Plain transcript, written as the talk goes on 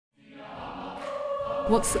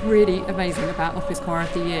What's really amazing about Office Choir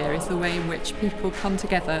of the Year is the way in which people come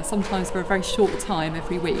together, sometimes for a very short time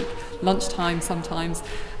every week, lunchtime sometimes,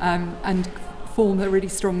 and form a really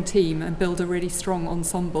strong team and build a really strong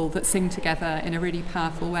ensemble that sing together in a really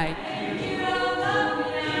powerful way.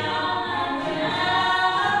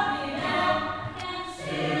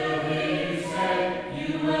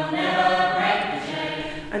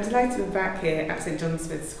 I'm delighted to be back here at St John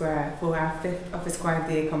Smith Square for our 5th Office Choir of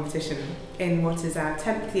the Year competition in what is our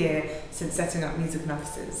 10th year since setting up Music and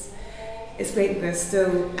Offices. It's great that there's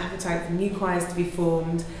still appetite for new choirs to be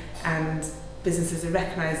formed and businesses are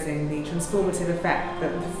recognising the transformative effect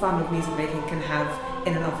that the fun of music making can have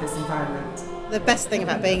in an office environment. The best thing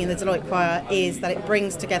about being in the Deloitte choir is that it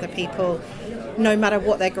brings together people, no matter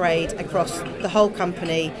what their grade, across the whole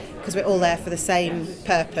company, because we're all there for the same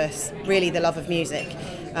purpose, really the love of music.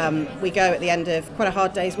 We go at the end of quite a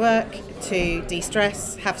hard day's work to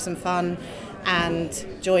de-stress, have some fun and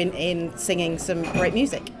join in singing some great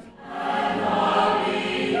music.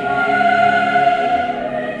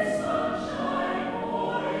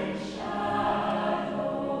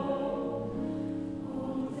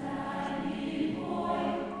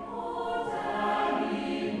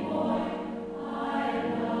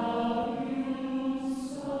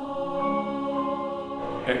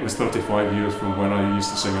 It was 35 years from when I used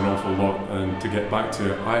to sing an awful lot, and to get back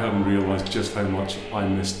to it, I hadn't realised just how much I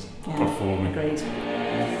missed performing. Agreed.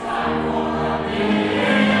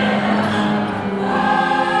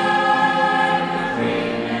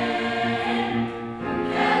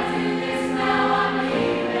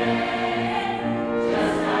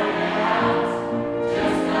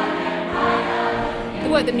 The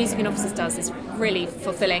work that Music and Offices does is really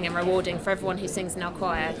fulfilling and rewarding for everyone who sings in our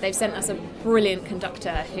choir. They've sent us a brilliant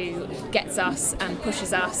conductor who gets us and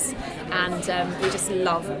pushes us, and we just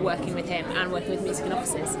love working with him and working with Music and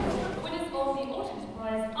Offices. The winners of the Autumn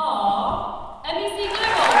Prize are MEC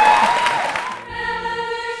Global.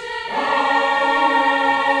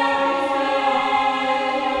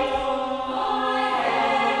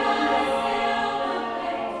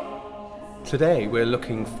 Today we're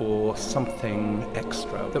looking for something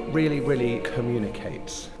extra that really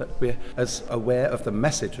communicates, that we're as aware of the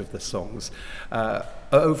message of the songs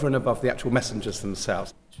over and above the actual messengers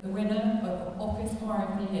themselves. The winner of the Office Choir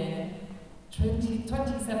of the Year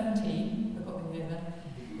 2017, I've got the year there,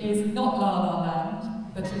 is not La La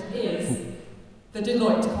Land, but it is the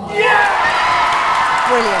Deloitte Choir. Yeah!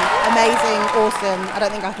 Brilliant, amazing, awesome. I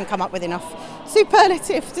don't think I can come up with enough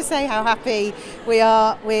superlatives to say how happy we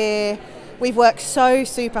are. We've worked so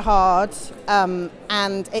super hard, and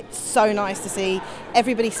it's so nice to see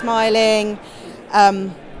everybody smiling,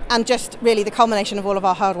 and just really the culmination of all of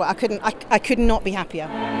our hard work. I could not be happier.